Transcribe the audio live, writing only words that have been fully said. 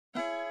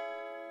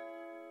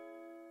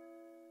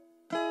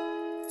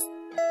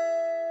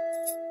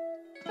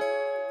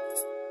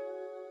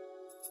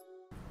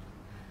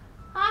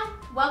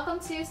Welcome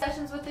to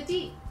Sessions with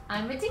Adit.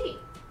 I'm Adit.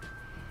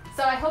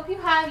 So I hope you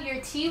have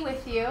your tea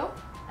with you,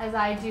 as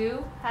I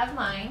do have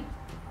mine,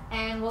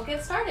 and we'll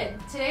get started.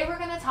 Today we're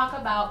going to talk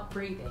about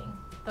breathing,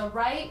 the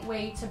right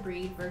way to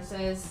breathe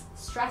versus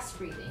stress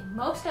breathing.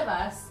 Most of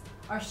us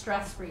are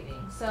stress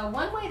breathing. So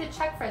one way to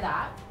check for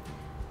that,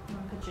 I'm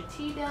going to put your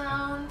tea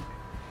down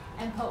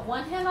and put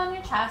one hand on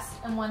your chest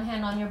and one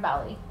hand on your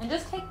belly. And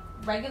just take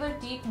regular,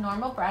 deep,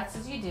 normal breaths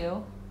as you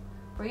do.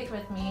 Breathe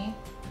with me.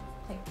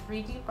 Take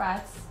 3 deep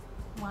breaths.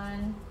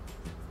 1,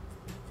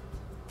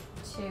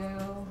 2,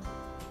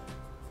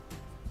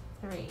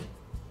 3.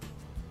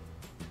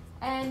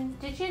 And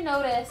did you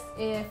notice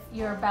if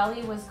your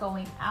belly was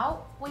going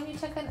out when you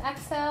took an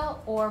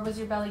exhale, or was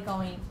your belly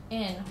going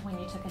in when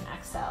you took an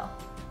exhale?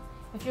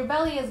 If your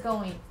belly is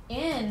going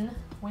in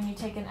when you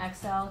take an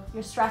exhale,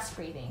 you're stress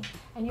breathing,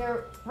 and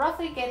you're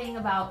roughly getting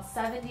about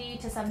 70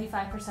 to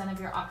 75% of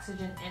your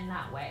oxygen in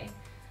that way.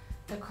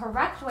 The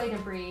correct way to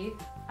breathe,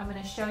 I'm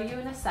going to show you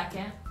in a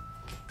second,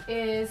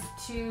 is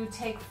to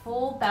take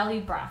full belly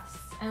breaths.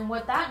 And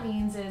what that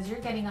means is you're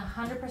getting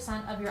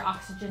 100% of your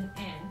oxygen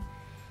in.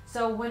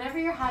 So whenever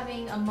you're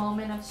having a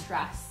moment of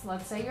stress,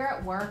 let's say you're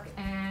at work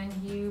and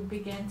you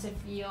begin to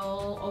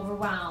feel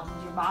overwhelmed,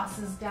 your boss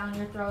is down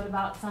your throat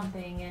about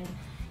something and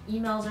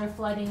emails are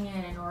flooding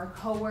in, or a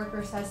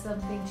coworker says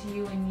something to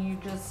you and you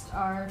just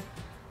are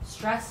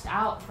stressed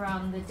out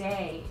from the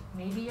day.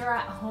 Maybe you're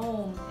at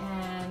home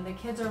and the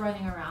kids are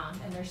running around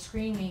and they're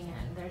screaming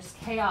and there's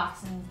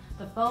chaos and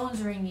the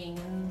phone's ringing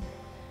and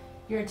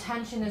your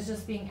attention is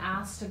just being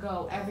asked to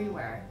go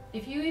everywhere.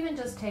 If you even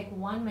just take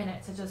 1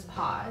 minute to just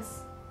pause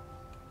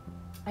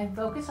and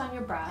focus on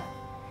your breath,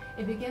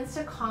 it begins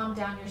to calm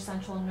down your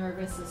central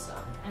nervous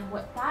system. And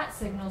what that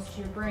signals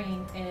to your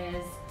brain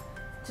is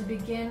to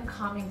begin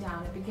calming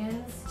down. It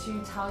begins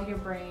to tell your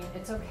brain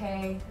it's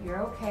okay,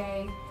 you're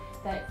okay,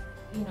 that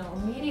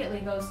immediately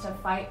goes to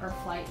fight or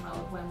flight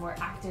mode when we're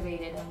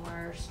activated and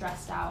we're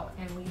stressed out,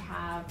 and we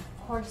have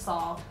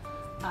cortisol,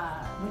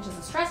 which is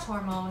a stress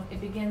hormone. It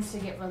begins to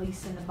get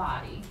released in the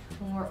body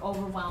when we're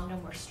overwhelmed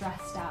and we're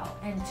stressed out.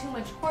 And too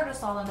much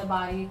cortisol in the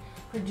body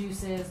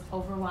produces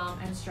overwhelm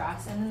and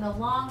stress. And in the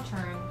long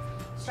term,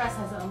 stress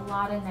has a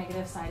lot of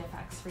negative side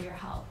effects for your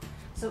health.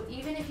 So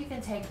even if you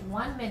can take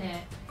 1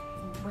 minute,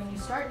 when you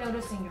start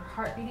noticing your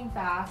heart beating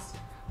fast,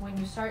 when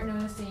you start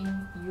noticing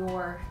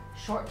you're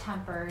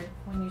short-tempered,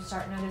 when you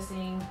start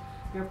noticing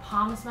your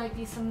palms might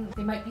be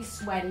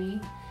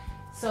sweaty.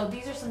 So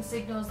these are some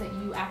signals that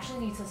you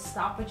actually need to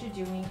stop what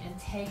you're doing and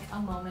take a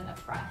moment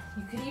of breath.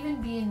 You could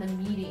even be in the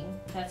meeting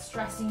that's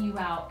stressing you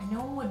out and no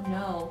one would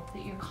know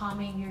that you're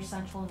calming your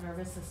central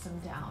nervous system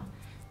down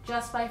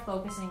just by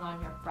focusing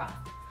on your breath.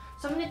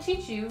 So I'm going to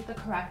teach you the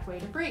correct way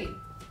to breathe.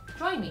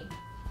 Join me.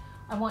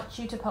 I want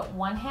you to put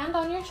one hand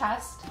on your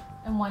chest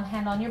and one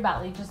hand on your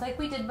belly, just like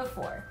we did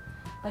before.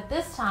 But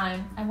this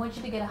time, I want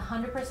you to get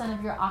 100%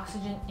 of your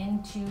oxygen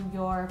into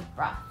your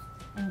breath,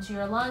 into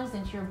your lungs,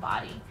 into your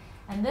body.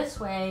 And this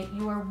way,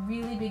 you are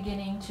really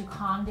beginning to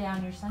calm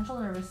down your central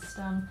nervous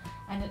system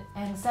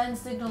and send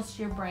signals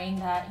to your brain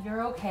that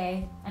you're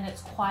okay, and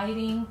it's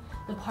quieting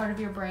the part of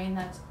your brain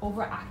that's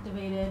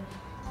overactivated,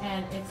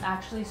 and it's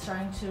actually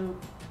starting to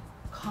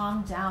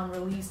calm down,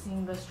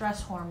 releasing the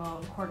stress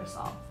hormone,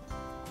 cortisol.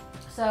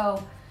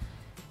 So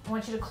I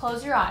want you to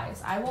close your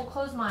eyes. I won't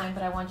close mine,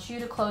 but I want you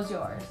to close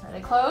yours. Are they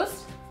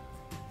closed?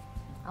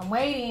 I'm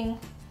waiting.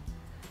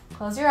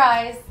 Close your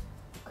eyes.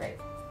 Great.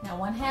 Now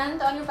one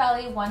hand on your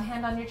belly, one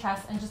hand on your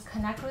chest, and just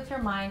connect with your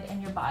mind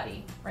and your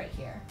body right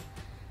here.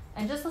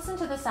 And just listen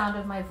to the sound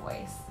of my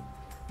voice.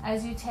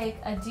 As you take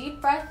a deep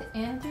breath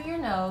in through your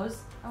nose,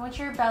 I want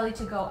your belly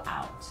to go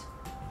out.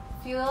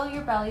 Feel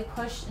your belly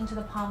push into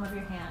the palm of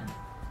your hand.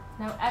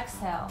 Now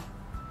exhale.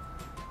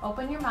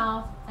 Open your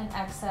mouth and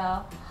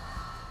exhale.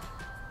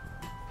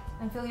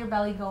 And feel your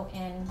belly go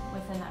in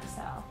with an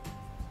exhale.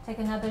 Take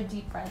another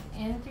deep breath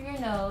in through your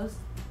nose.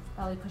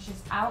 Belly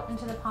pushes out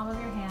into the palm of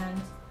your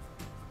hand.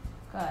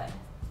 Good.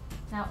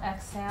 Now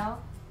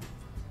exhale.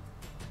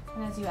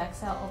 And as you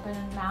exhale, open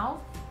your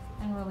mouth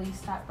and release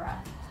that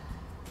breath.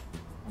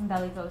 And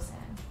belly goes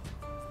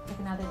in. Take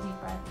another deep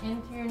breath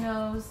in through your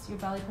nose. Your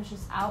belly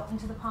pushes out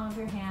into the palm of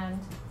your hand.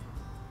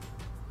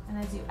 And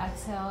as you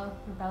exhale,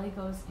 your belly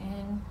goes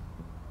in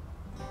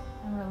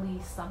and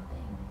release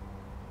something.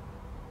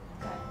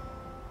 Good.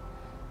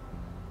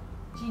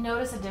 Do you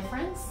notice a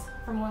difference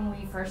from when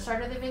we first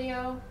started the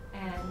video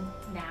and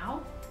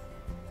now?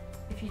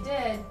 If you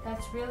did,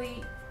 that's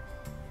really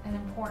an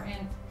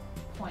important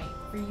point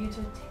for you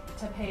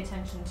to pay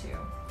attention to.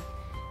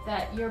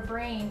 That your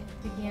brain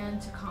began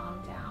to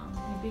calm down.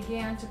 You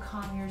began to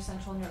calm your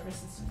central nervous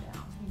system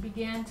down. You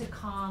began to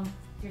calm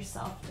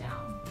yourself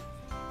down.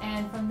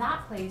 And from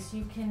that place,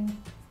 you can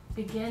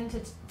begin to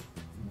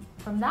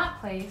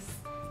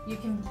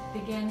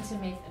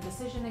make a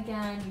decision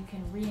again. You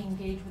can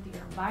re-engage with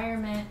your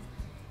environment,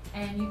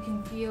 and you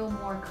can feel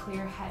more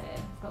clear-headed.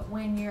 But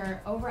when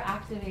you're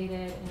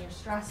overactivated and you're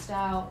stressed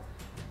out,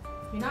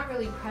 you're not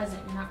really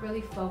present, you're not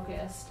really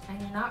focused, and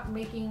you're not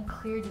making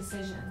clear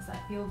decisions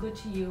that feel good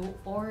to you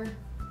or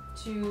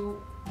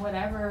to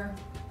whatever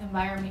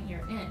environment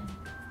you're in.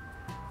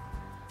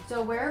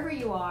 So wherever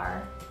you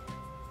are,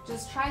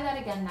 just try that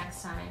again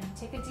next time.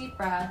 Take a deep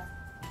breath,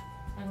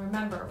 and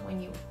remember,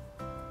 when you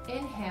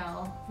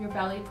inhale, your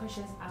belly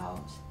pushes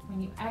out.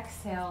 When you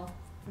exhale,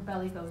 your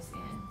belly goes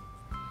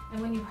in.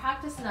 And when you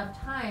practice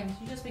enough times,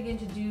 you just begin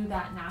to do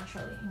that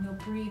naturally, and you'll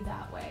breathe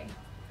that way.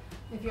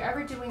 If you're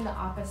ever doing the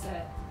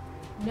opposite,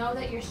 know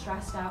that you're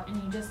stressed out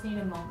and you just need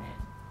a moment.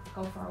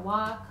 Go for a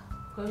walk,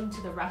 go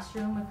into the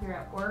restroom if you're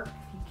at work.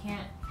 If you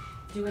can't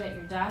do it at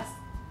your desk,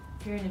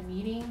 if you're in a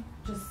meeting,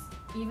 just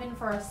even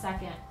for a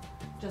second,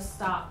 just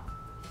stop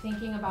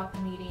thinking about the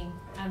meeting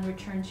and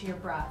return to your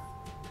breath.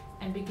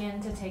 And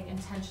begin to take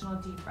intentional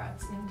deep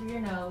breaths in through your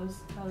nose,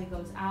 belly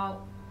goes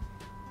out,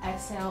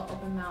 exhale,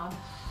 open mouth,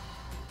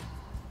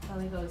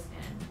 belly goes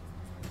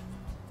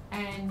in.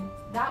 And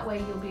that way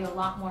you'll be a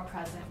lot more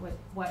present with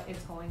what is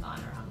going on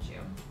around you.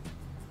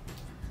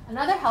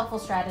 Another helpful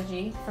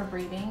strategy for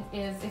breathing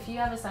is if you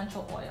have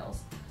essential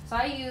oils. So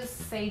I use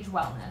Sage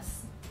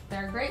Wellness.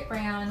 They're a great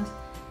brand,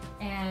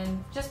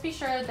 and just be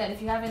sure that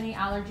if you have any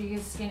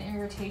allergies, skin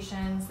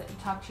irritations, that you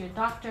talk to your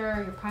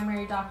doctor, your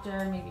primary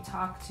doctor, maybe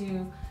talk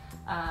to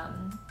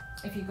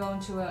if you go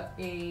into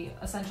a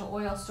essential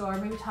oil store,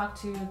 maybe talk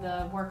to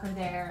the worker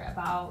there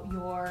about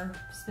your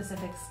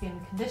specific skin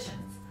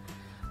conditions.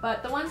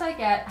 But the ones I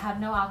get have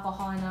no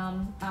alcohol in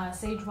them.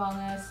 Sage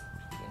Wellness,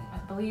 I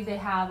believe they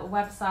have a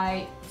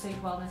website,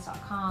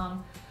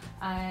 sagewellness.com,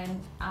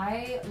 and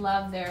I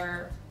love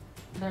their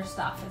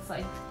stuff. It's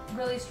like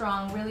really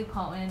strong, really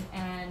potent,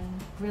 and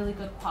really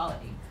good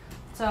quality.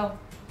 So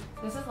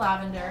this is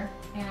lavender,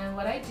 and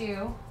what I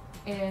do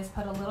is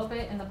put a little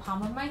bit in the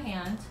palm of my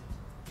hand.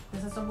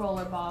 This is a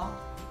roller ball,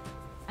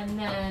 and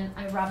then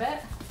I rub it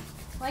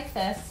like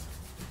this.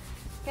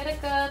 Get a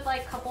good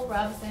couple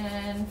rubs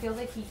in, feel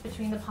the heat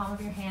between the palm of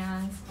your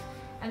hands.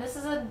 And this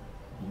is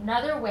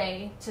another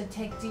way to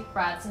take deep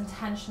breaths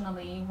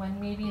intentionally when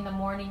maybe in the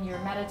morning you're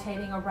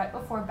meditating or right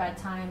before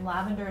bedtime.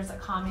 Lavender is a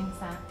calming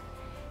scent.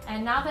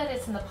 And now that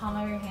it's in the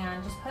palm of your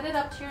hand, just put it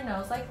up to your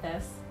nose like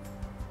this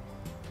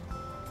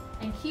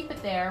and keep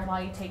it there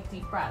while you take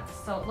deep breaths.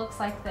 So it looks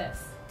like this.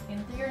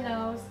 In through your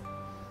nose,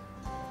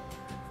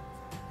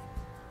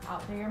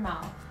 out through your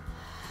mouth.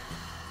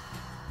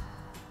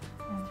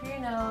 In through your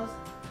nose,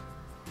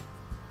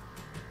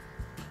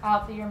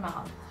 out through your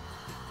mouth.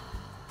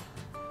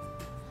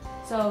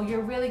 So you're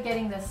really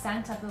getting the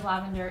scent of the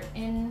lavender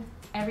in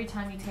every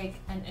time you take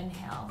an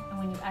inhale. And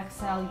when you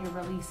exhale, you're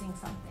releasing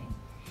something.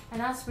 And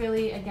that's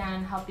really,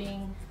 again,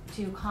 helping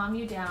to calm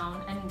you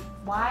down. And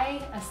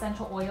why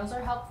essential oils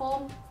are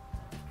helpful,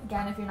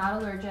 again, if you're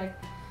not allergic,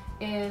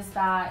 is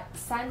that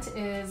scent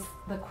is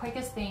the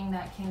quickest thing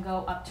that can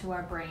go up to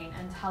our brain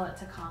and tell it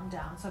to calm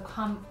down. So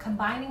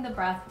combining the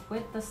breath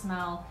with the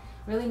smell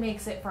really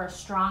makes it for a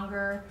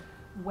stronger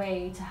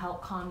way to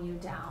help calm you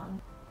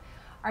down.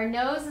 Our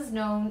nose is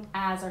known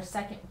as our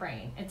second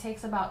brain. It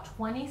takes about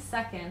 20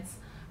 seconds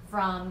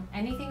from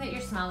anything that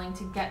you're smelling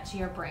to get to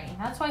your brain.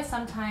 That's why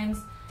sometimes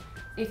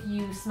if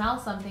you smell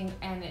something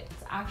and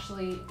it's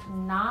actually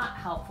not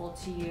helpful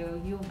to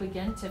you, you'll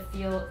begin to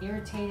feel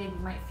irritated. You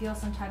might feel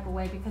some type of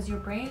way because your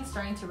brain's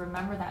starting to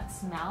remember that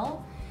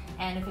smell.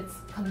 And if it's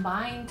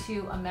combined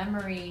to a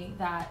memory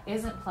that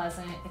isn't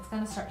pleasant, it's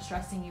going to start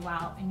stressing you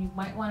out. And you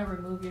might want to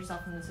remove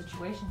yourself from the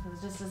situation because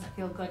it just doesn't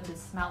feel good to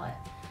smell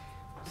it.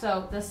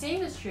 So the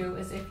same is true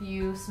as if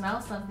you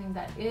smell something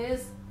that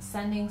is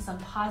sending some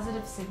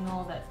positive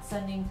signal, that's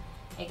sending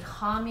a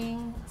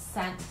calming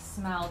scent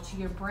smell to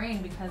your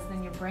brain, because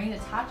then your brain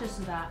attaches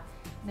to that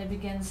and it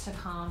begins to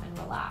calm and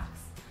relax.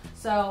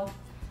 So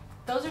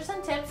those are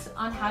some tips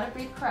on how to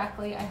breathe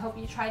correctly. I hope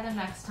you try them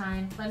next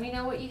time. Let me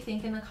know what you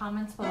think in the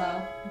comments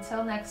below.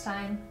 Until next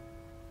time,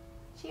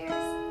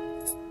 cheers.